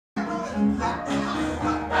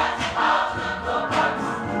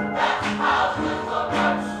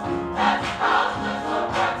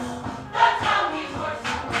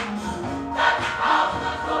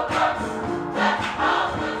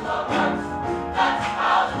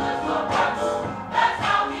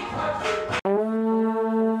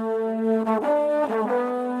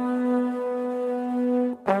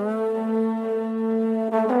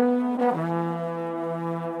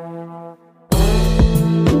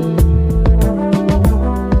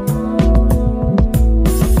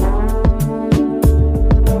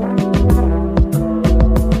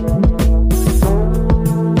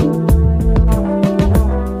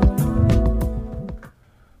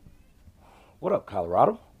What up,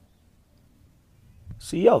 Colorado?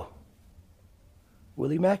 CO.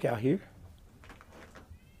 Willie Mack out here.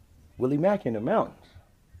 Willie Mack in the mountains.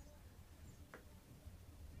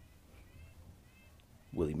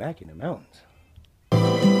 Willie Mack in the mountains.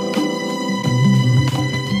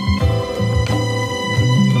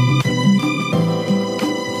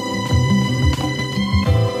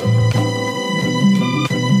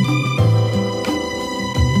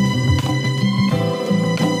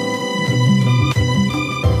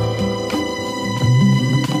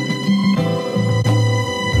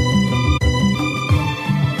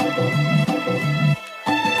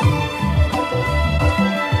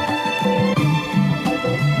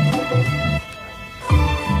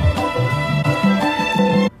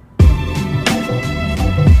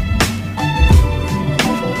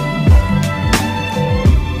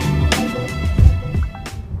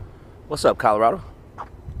 What's up, Colorado?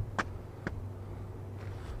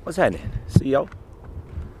 What's happening? CO?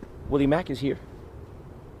 Willie Mack is here.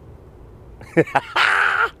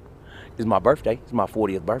 It's my birthday. It's my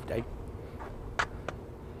 40th birthday.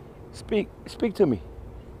 Speak to me.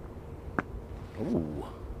 Ooh.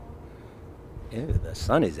 Ew, the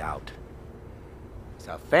sun is out. It's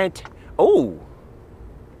a oh.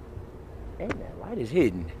 And that light is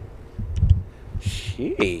hidden.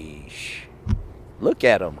 Sheesh. Look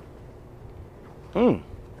at him.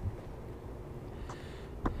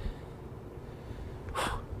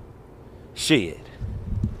 Shit.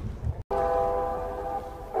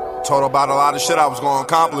 Told about a lot of shit I was gonna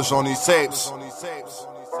accomplish on these tapes. And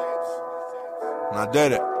I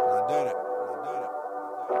did it.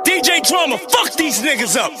 DJ Drama, fuck these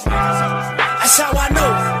niggas up. That's how I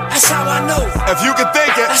know. That's how I know. If you can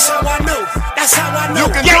think it, that's how I know. That's how I know.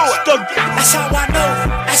 You can do it. That's how I know.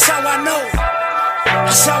 That's how I know.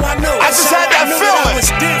 That's how I know. I just had that feeling.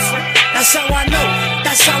 That's how I know.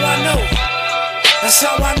 That's how I know. That's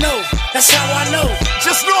how I know. That's how I know.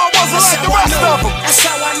 Just knew I wasn't like the rest of them. That's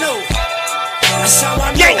how I know. That's how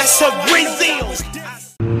I know. That's a great deal.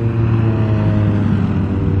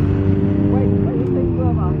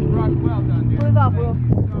 Put it off, Will.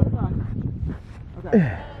 Okay.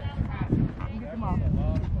 Get them off.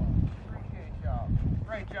 Appreciate y'all.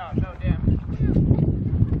 Great job. No damage.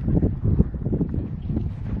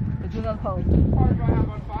 It's another pose. Parker, do I have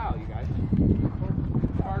on file, you guys?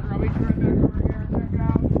 Parker, I'll meet you right back over here. Check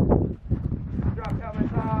out. Drop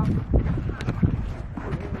helmets off.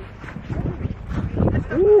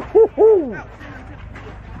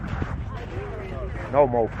 No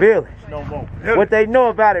more feelings. No more. What they know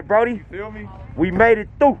about it, Brody? You feel me? We made it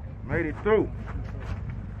through. Made it through.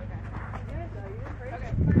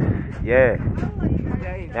 Yeah.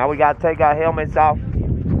 Now we gotta take our helmets off.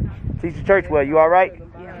 Teacher Churchwell, you all right?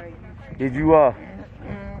 Yeah. Did you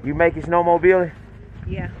you make it snowmobiling?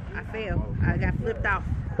 Yeah, I fell. I got flipped off.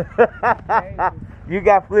 You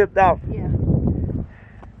got flipped off. Yeah.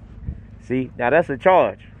 See, now that's a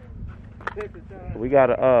charge. We got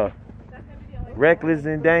a reckless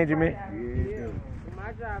endangerment.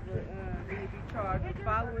 My job would be charged with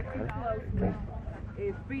following too closely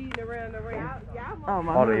and speeding around the ramp. Oh,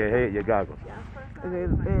 my Oh, your head, your goggles. I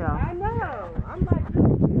know. I'm like,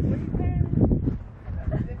 what are you saying?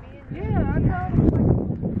 Yeah, I know.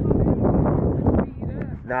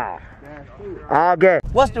 Nah. All good.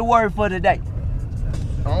 What's the word for today?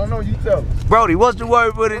 I don't know, you tell us. Brody, what's the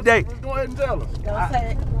word for today? Let's go ahead and tell us. Don't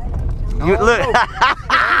say it. You look.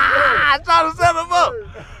 I'm trying to set him up.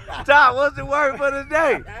 Tom, what's the word for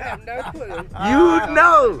today? I have no clue.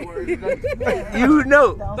 You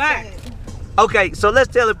know. Back. Okay, so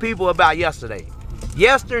let's tell the people about yesterday.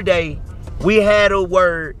 Yesterday, we had a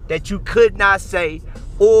word that you could not say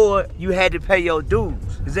or you had to pay your dues.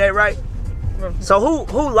 Is that right? So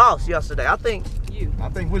who lost yesterday? I think You. I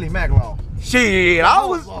think Willie Mack lost. shit. I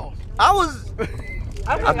was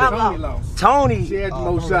I think I Tony lost. lost. Tony She had the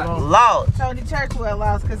most shots. lost. Tony Churchwell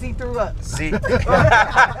lost because he threw up. See.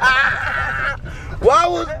 Why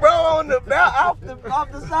was bro on the off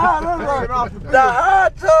the side of the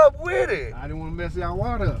hot tub with it? I didn't want to mess y'all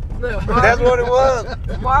water up. Look, That's what it was.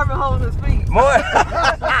 Marvin holding his feet. More.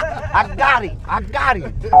 I got him.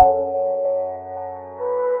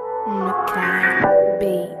 Makai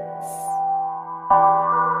Beats.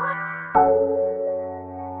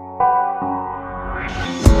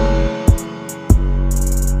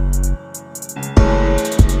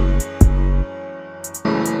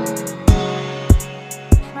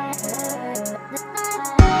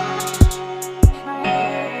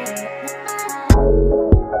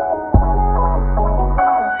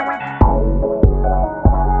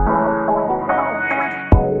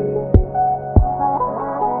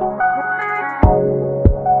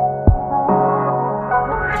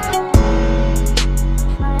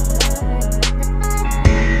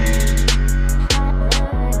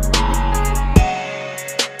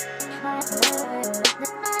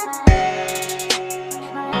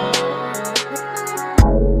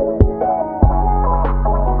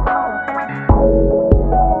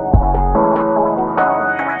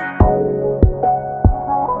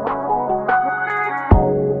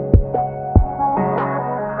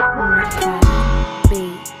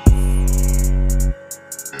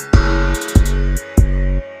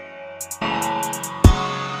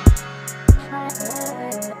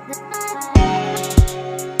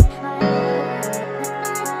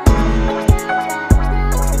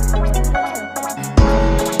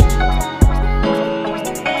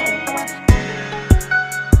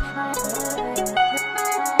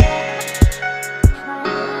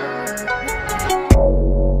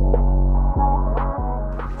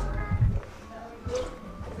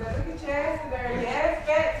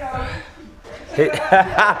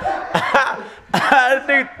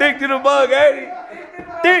 Thick to the mug, ain't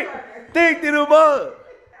he? Thick to the mug.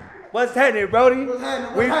 What's happening, Brody?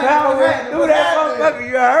 We powering through that motherfucker.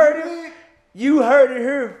 You heard it? You heard it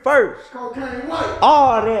here first.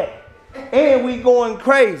 All that. And we going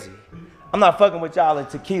crazy. I'm not fucking with y'all in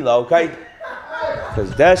tequila, okay?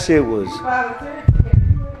 Because that shit was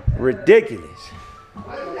ridiculous.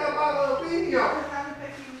 He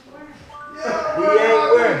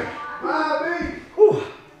ain't wearing it. Whew.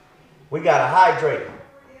 We gotta hydrate.